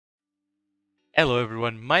Hello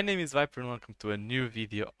everyone, my name is Viper and welcome to a new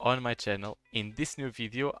video on my channel. In this new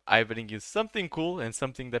video, I bring you something cool and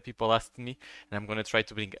something that people asked me, and I'm gonna try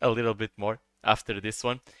to bring a little bit more after this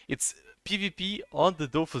one. It's PvP on the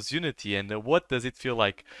Dofus Unity, and what does it feel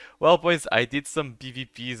like? Well boys, I did some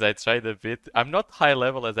PvPs, I tried a bit. I'm not high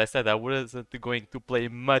level, as I said, I wasn't going to play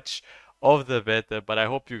much of the beta, but I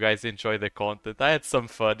hope you guys enjoy the content. I had some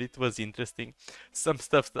fun, it was interesting. Some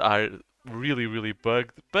stuff that are really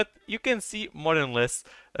bugged, but you can see more or less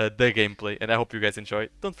the gameplay, and I hope you guys enjoy.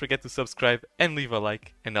 Don't forget to subscribe and leave a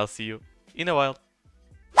like, and I'll see you in a while.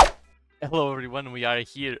 Hello everyone, we are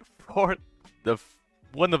here for the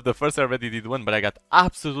one of the first. I already did one, but I got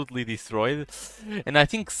absolutely destroyed, and I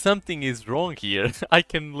think something is wrong here. I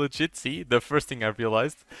can legit see, the first thing I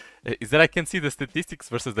realized is that I can see the statistics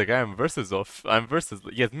versus the guy I'm versus of.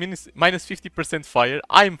 He has minus 50% fire,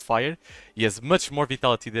 I'm fire, he has much more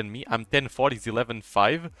vitality than me, I'm 10-4, he's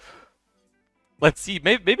 11-5. Let's see,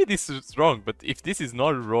 maybe this is wrong, but if this is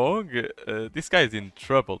not wrong, this guy is in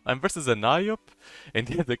trouble. I'm versus an IOP, and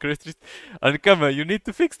he has the characteristic. Ankama, you need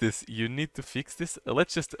to fix this. You need to fix this.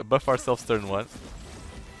 Let's just buff ourselves turn 1.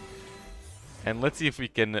 And let's see if we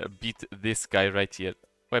can beat this guy right here.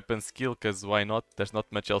 Weapon skill, because why not? There's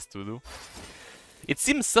not much else to do. It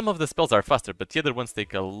seems some of the spells are faster, but the other ones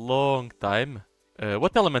take a long time.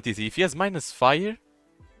 What element is he? If he has minus fire,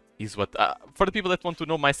 is what... for the people that want to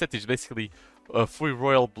know, my set is basically a full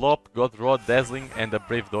royal blob, god rod, dazzling, and a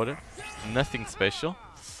brave daughter. Nothing special.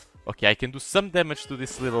 Okay, I can do some damage to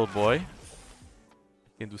this little boy.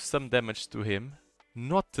 I can do some damage to him.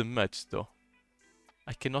 Not too much though.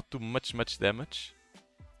 I cannot do much damage.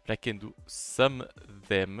 But I can do some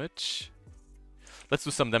damage. Let's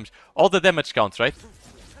do some damage. All the damage counts, right?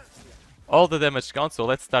 All the damage counts, so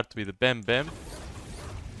let's start with bam bam.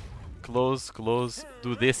 Close,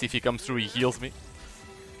 do this. If he comes through, he heals me.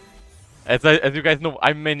 As you guys know,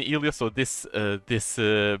 I'm main Ilio, so this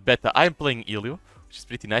beta I'm playing Ilio, which is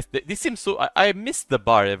pretty nice. This seems so... I missed the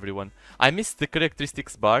bar, everyone. I missed the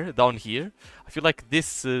characteristics bar down here. I feel like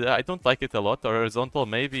this... I don't like it a lot. Horizontal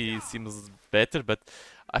maybe seems better, but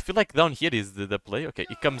I feel like down here is the play. Okay,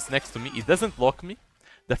 he comes next to me. He doesn't lock me.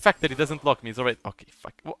 The fact that he doesn't lock me is alright. Okay,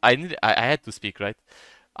 fuck. Well, I had to speak, right?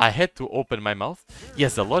 I had to open my mouth. He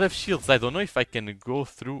has a lot of shields. I don't know if I can go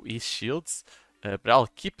through his shields. But I'll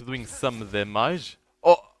keep doing some damage.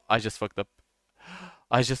 Oh, I just fucked up.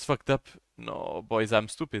 I just fucked up. No, boys, I'm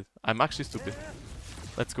stupid. I'm actually stupid.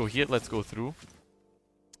 Let's go here. Let's go through.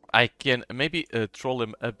 I can maybe troll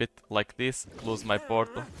him a bit like this. Close my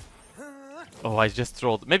portal. Oh, I just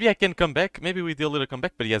trolled. Maybe I can come back. Maybe we do a little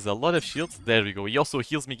comeback. But he has a lot of shields. There we go. He also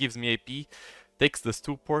heals me, gives me AP. Takes the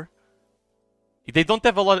stupor. They don't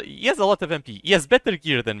have a lot. He has a lot of MP. He has better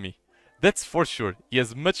gear than me. That's for sure. He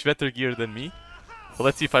has much better gear than me. So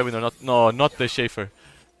let's see if I win or not. No, not the Schaefer.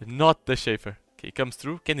 Not the Schaefer. Okay, he comes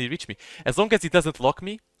through. Can he reach me? As long as he doesn't lock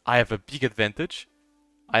me, I have a big advantage.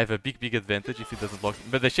 I have a big advantage if he doesn't lock me.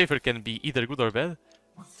 But the Schaefer can be either good or bad.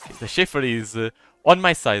 Okay, the Schaefer is on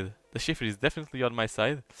my side. The Schaefer is definitely on my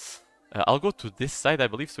side. I'll go to this side, I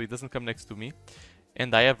believe, so he doesn't come next to me.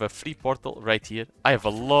 And I have a free portal right here. I have a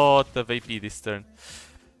lot of AP this turn.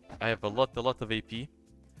 I have a lot of AP.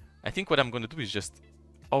 I think what I'm gonna do is just...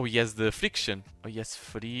 Oh, he has the friction. Oh, yes,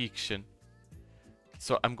 friction.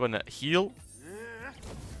 So I'm gonna heal.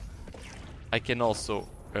 I can also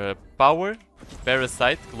power.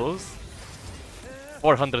 Parasite, close.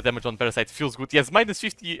 400 damage on Parasite, feels good. He has minus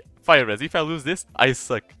 50 fire res. If I lose this, I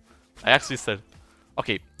suck. I actually suck.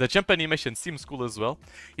 Okay, the jump animation seems cool as well.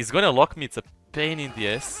 He's gonna lock me, it's a pain in the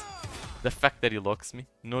ass. The fact that he locks me,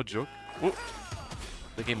 no joke. Ooh.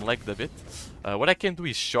 The game lagged a bit. What I can do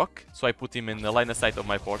is shock, so I put him in the line of sight of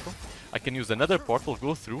my portal. I can use another portal,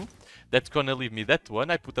 go through. That's gonna leave me that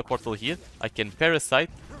one. I put a portal here. I can parasite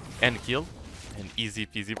and kill. And easy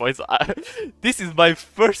peasy, boys. This is my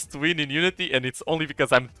first win in Unity, and it's only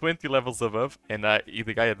because I'm 20 levels above. And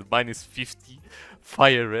the guy had minus 50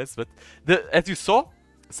 fire res. But as you saw,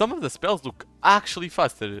 some of the spells look actually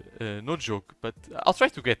faster. No joke, but I'll try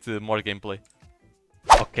to get more gameplay.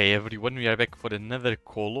 Okay, everyone, we are back for another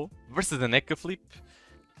Colo versus an Echo Flip.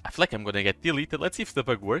 I feel like I'm gonna get deleted. Let's see if the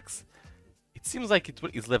bug works. It seems like it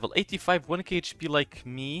is level 85, 1k HP like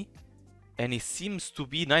me. And he seems to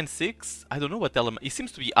be 9-6. I don't know what element. He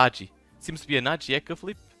seems to be Agi. Seems to be an Agi Echo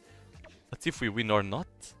Flip. Let's see if we win or not.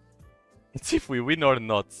 Let's see if we win or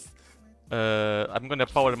not. I'm gonna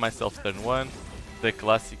power myself turn 1. The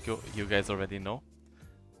Classico, you guys already know.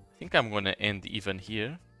 I think I'm gonna end even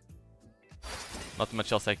here. Not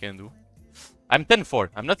much else I can do. I'm 10-4.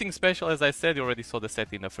 I'm nothing special, as I said. You already saw the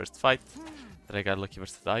set in the first fight. That I got lucky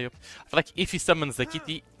versus IOP. I feel like if he summons the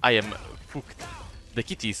kitty, I am hooked. The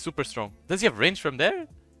kitty is super strong. Does he have range from there?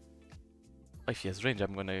 If he has range,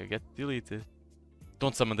 I'm gonna get deleted.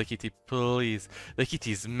 Don't summon the kitty, please. The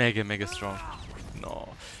kitty is mega strong. No.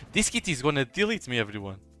 This kitty is gonna delete me,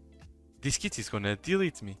 everyone. This kitty is gonna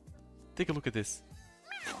delete me. Take a look at this.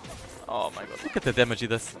 Oh my god, look at the damage he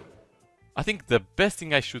does. I think the best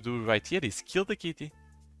thing I should do right here is kill the kitty.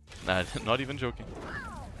 Nah, not even joking.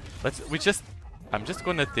 I'm just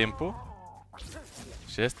gonna tempo.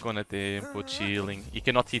 Just gonna tempo, chilling. He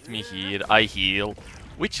cannot hit me here. I heal.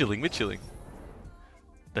 We're chilling, we're chilling.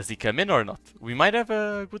 Does he come in or not? We might have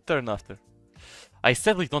a good turn after. I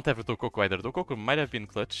sadly don't have a Dokoko either. Dokoko might have been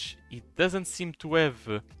clutch. He doesn't seem to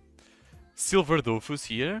have Silver Dofus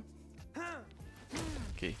here.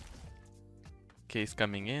 Okay. Okay, he's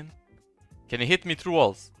coming in. Can he hit me through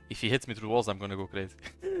walls? If he hits me through walls, I'm gonna go crazy.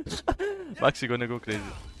 I'm actually gonna go crazy.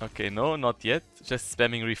 Okay, no, not yet. Just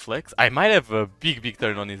spamming reflex. I might have a big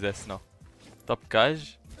turn on his ass now. Top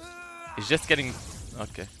Kaj. He's just getting...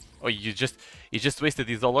 Okay. Oh, he just wasted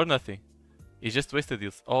his all or nothing. He just wasted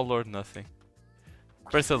his all or nothing.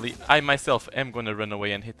 Personally, I myself am gonna run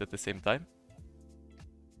away and hit at the same time.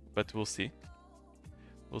 But we'll see.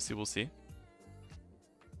 We'll see, we'll see.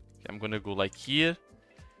 Okay, I'm gonna go like here.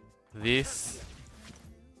 This.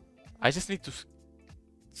 I just need to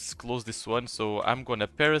close this one, so I'm gonna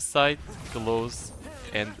Parasite, close,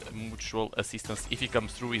 and Mutual Assistance. If he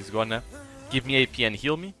comes through, he's gonna give me AP and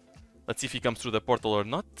heal me. Let's see if he comes through the portal or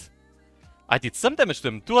not. I did some damage to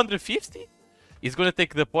him, 250? He's gonna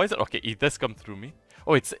take the poison. Okay, he does come through me.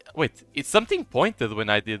 Oh, wait, it's something pointed when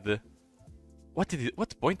I did the...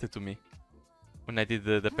 What pointed to me? When I did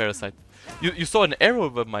the Parasite. You saw an arrow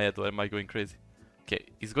above my head, or am I going crazy? Okay,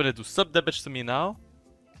 he's gonna do sub damage to me now.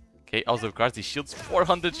 Okay, House of Cards, he shields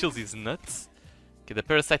 400 shields, he's nuts. Okay, the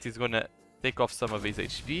Parasite is gonna take off some of his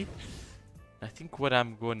HP. I think what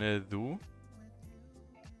I'm gonna do...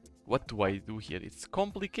 What do I do here? It's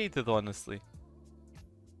complicated, honestly.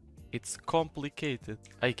 It's complicated.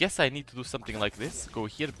 I guess I need to do something like this. Go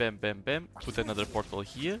here, bam, bam, bam. Put another portal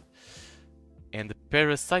here. And the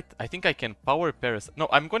Parasite, I think I can power Parasite. No,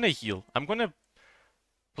 I'm gonna heal. I'm gonna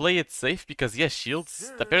play it safe because he has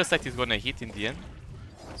shields. The Parasite is gonna hit in the end.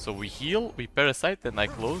 So we heal, we Parasite, and I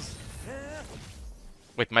close.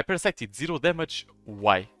 Wait, my Parasite did 0 damage.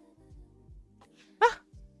 Why? Ah!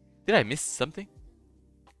 Did I miss something?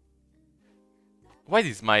 Why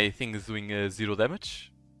is my thing doing 0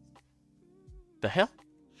 damage? The hell?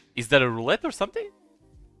 Is that a roulette or something?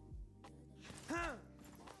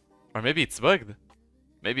 Or maybe it's bugged.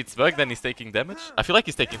 Maybe it's bugged and he's taking damage. I feel like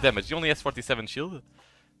he's taking damage. He only has 47 shield.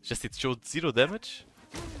 Just it showed 0 damage.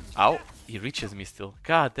 Ow. He reaches me still.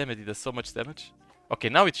 God damn it, he does so much damage. Okay,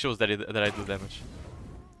 now it shows that I do damage.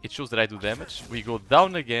 It shows that I do damage. We go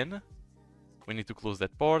down again. We need to close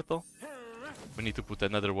that portal. We need to put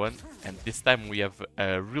another one. And this time we have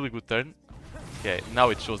a really good turn. Okay, now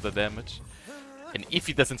it shows the damage. And if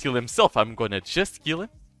he doesn't heal himself, I'm gonna just kill him.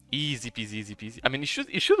 Easy peasy, easy peasy. I mean,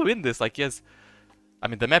 he should win this. Like, yes. I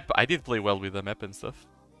mean, the map, I did play well with the map and stuff.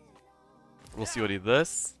 We'll see what he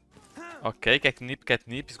does. Okay, catnip,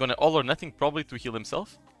 catnip. He's gonna all or nothing probably to heal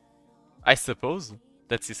himself. I suppose.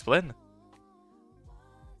 That's his plan.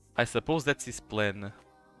 I suppose that's his plan.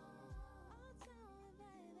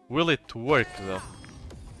 Will it work, though?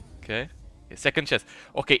 Okay. Second chance.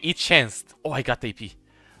 Okay, he chanced. Oh, I got AP.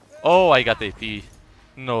 Oh, I got AP.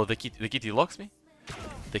 No, the kitty locks me?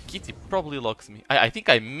 The kitty probably locks me. I think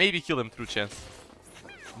I maybe kill him through chance.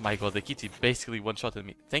 My god, the kitty basically one-shotted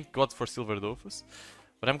me. Thank god for Silver Dofus.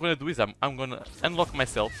 What I'm gonna do is I'm gonna unlock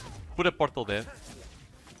myself, put a portal there.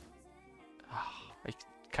 I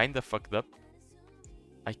kinda fucked up.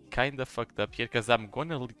 I kinda fucked up here because I'm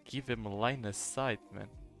gonna give him a line of sight, man.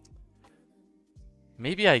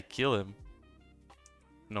 Maybe I kill him.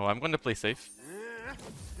 No, I'm gonna play safe.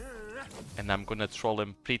 And I'm gonna troll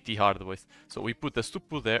him pretty hard, boys. So we put a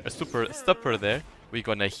stupper there. We're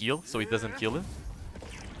gonna heal so he doesn't kill him.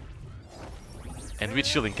 And we're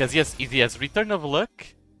chilling, because yes, if he has Return of Luck,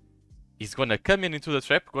 he's gonna come into the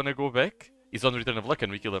trap, gonna go back. He's on Return of Luck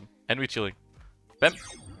and we kill him. And we're chilling. Bam!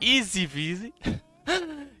 Easy peasy.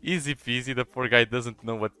 Easy peasy, the poor guy doesn't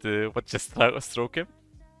know what just stroke him.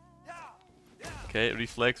 Okay,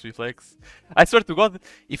 reflex, reflex. I swear to god,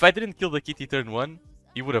 if I didn't kill the kitty turn 1,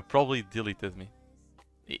 he would have probably deleted me.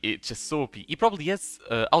 It's just so OP. He probably has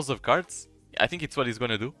House of Cards. I think it's what he's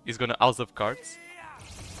gonna do. He's gonna House of Cards.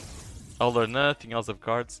 All or nothing, House of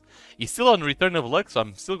Cards. He's still on Return of Luck, so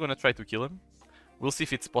I'm still gonna try to kill him. We'll see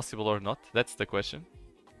if it's possible or not. That's the question.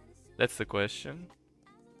 That's the question.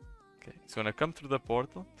 Okay, he's gonna come through the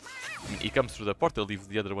portal. I mean, he comes through the portal, leaves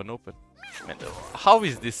the other one open. Man, how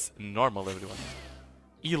is this normal, everyone?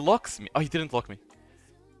 He locks me. Oh, he didn't lock me.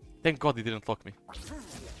 Thank God he didn't lock me.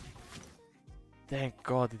 Thank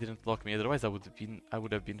God he didn't lock me. Otherwise I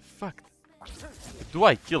would have been fucked. Do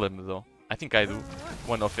I kill him though? I think I do.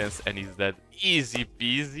 One offense and he's dead. Easy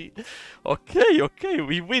peasy. Okay, okay,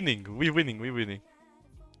 we winning. We winning. We winning.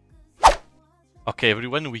 Okay,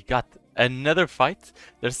 everyone, we got another fight.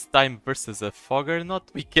 There's time versus a Foggernaut.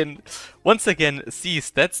 We can once again see his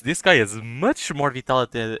stats. This guy has much more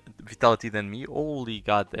vitality than me. Holy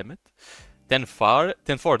god damn it.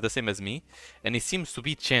 10-4, the same as me. And he seems to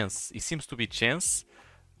be chance. He seems to be chance.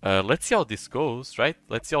 Let's see how this goes, right?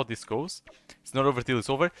 Let's see how this goes. It's not over till it's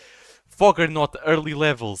over. Foggernaut early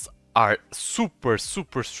levels are super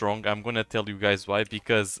strong. I'm gonna tell you guys why.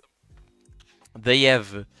 Because they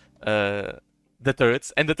have the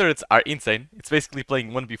turrets, and the turrets are insane. It's basically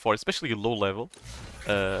playing 1v4, especially low level.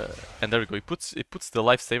 And there we go. It puts the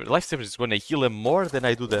lifesaver. The lifesaver is gonna heal him more than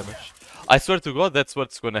I do damage. I swear to God, that's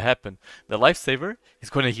what's gonna happen. The lifesaver is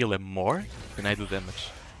gonna heal him more than I do damage.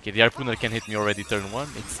 Okay, the harpooner can hit me already turn 1.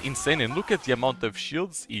 It's insane, and look at the amount of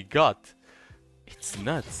shields he got. It's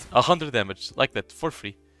nuts. 100 damage like that for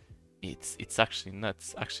free. It's actually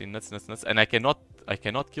nuts. Actually nuts. And I cannot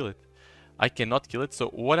kill it. I cannot kill it. So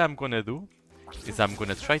what I'm gonna do is I'm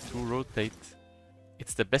gonna try to rotate.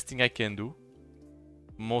 It's the best thing I can do.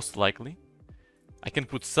 Most likely. I can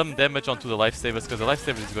put some damage onto the lifesavers because the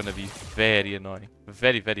lifesaver is gonna be very annoying.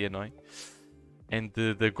 Very annoying. And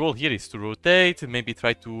the goal here is to rotate, maybe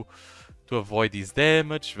try to avoid his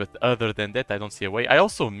damage, but other than that I don't see a way. I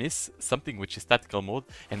also miss something which is tactical mode,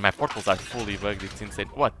 and my portals are fully bugged. It's insane.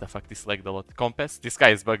 What the fuck, this lagged a lot. Compass, this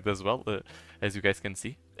guy is bugged as well, as you guys can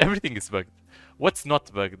see. Everything is bugged. What's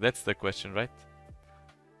not bugged? That's the question, right?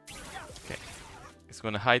 Okay. He's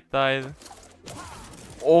gonna high tide.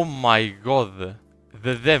 Oh my god.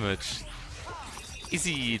 The damage. Is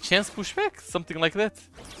he chance pushback? Something like that?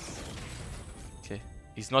 Okay.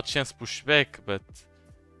 He's not chance pushback, but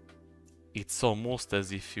it's almost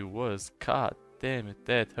as if he was. God damn it,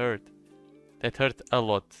 that hurt. That hurt a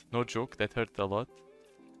lot. No joke, that hurt a lot.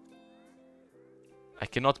 I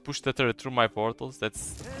cannot push the turret through my portals.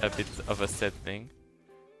 That's a bit of a sad thing.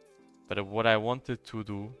 But what I wanted to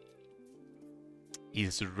do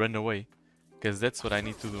is run away. Because that's what I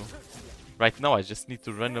need to do. Right now I just need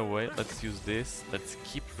to run away. Let's use this. Let's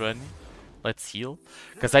keep running. Let's heal.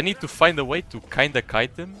 Because I need to find a way to kinda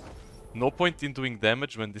kite him. No point in doing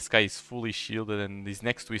damage when this guy is fully shielded and is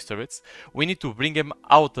next to his turrets. We need to bring him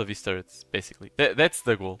out of his turrets, basically. That's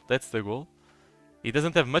the goal. That's the goal. He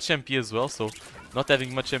doesn't have much MP as well, so not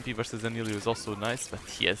having much MP versus Anilio is also nice, but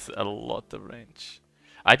he has a lot of range.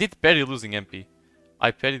 I did parry losing MP.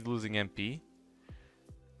 I parried losing MP.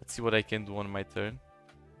 Let's see what I can do on my turn.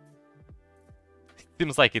 It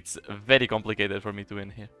seems like it's very complicated for me to win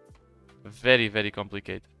here. Very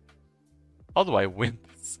complicated. How do I win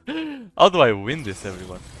this? How do I win this,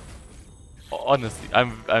 everyone? Honestly,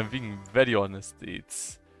 I'm being very honest.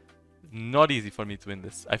 It's not easy for me to win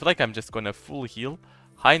this. I feel like I'm just gonna full heal,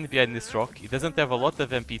 hide behind this rock. He doesn't have a lot of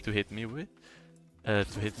MP to hit me with.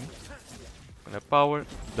 Gonna power,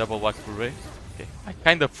 double whack Ray. Okay, I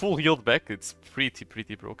kinda full healed back. It's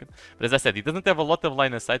pretty broken. But as I said, he doesn't have a lot of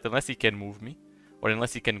line of sight unless he can move me, or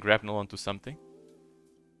unless he can grapple onto something.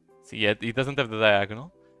 See, yeah, he doesn't have the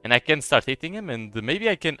diagonal. And I can start hitting him, and maybe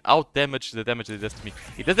I can out-damage the damage that he does to me.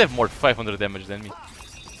 He does have more 500 damage than me.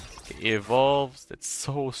 Okay, he evolves. That's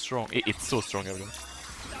so strong. It's so strong, everyone.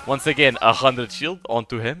 Once again, 100 shield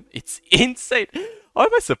onto him. It's insane. How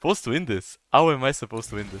am I supposed to win this? How am I supposed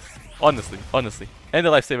to win this? Honestly. And the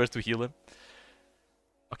lifesavers to heal him.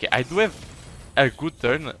 Okay, I do have a good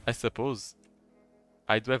turn, I suppose.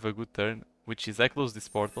 I do have a good turn, which is I close this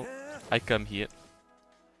portal. I come here.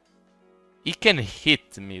 He can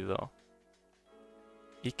hit me though.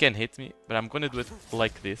 He can hit me, but I'm gonna do it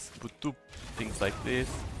like this. Put two things like this.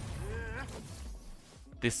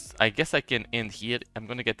 This, I guess I can end here. I'm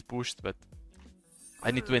gonna get pushed, but I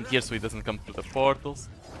need to end here so he doesn't come through the portals.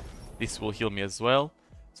 This will heal me as well.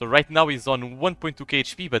 So right now he's on 1.2k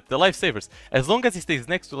HP, but the lifesavers, as long as he stays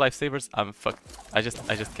next to lifesavers, I'm fucked. I just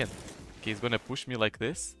can't. Okay, he's gonna push me like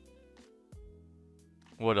this.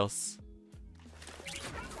 What else?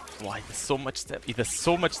 Why, he does so much damage. He does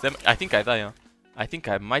so much damage. I think I die, huh? I think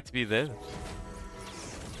I might be dead.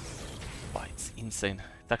 Wow, it's insane.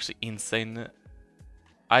 It's actually insane.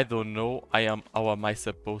 I don't know how am I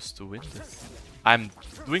supposed to win this? I'm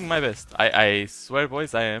doing my best. I swear,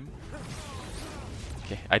 boys, I am.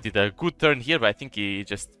 Okay, I did a good turn here, but I think he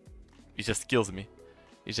just kills me.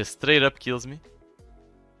 He just straight up kills me.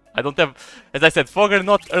 I don't have, as I said,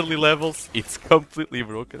 Foggernaut early levels. It's completely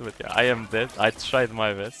broken, but yeah, I am dead. I tried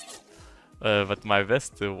my best. but my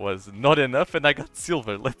vest was not enough, and I got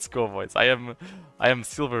silver. Let's go, boys! I am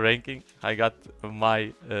silver ranking. I got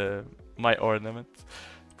my my ornament.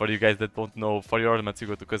 For you guys that don't know, for your ornaments you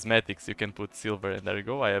go to cosmetics, you can put silver, and there you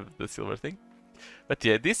go. I have the silver thing. But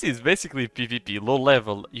yeah, this is basically PvP, low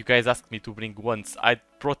level. You guys asked me to bring once. I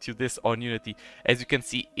brought you this on Unity. As you can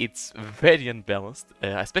see, it's very unbalanced,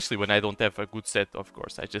 especially when I don't have a good set, of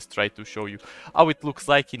course. I just try to show you how it looks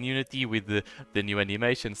like in Unity with the new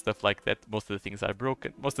animation, stuff like that. Most of the things are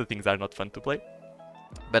broken. Most of the things are not fun to play.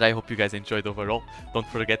 But I hope you guys enjoyed overall. Don't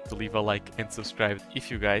forget to leave a like and subscribe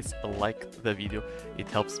if you guys liked the video. It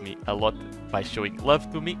helps me a lot by showing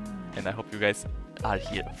love to me. And I hope you guys are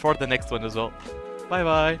here for the next one as well. Bye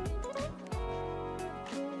bye!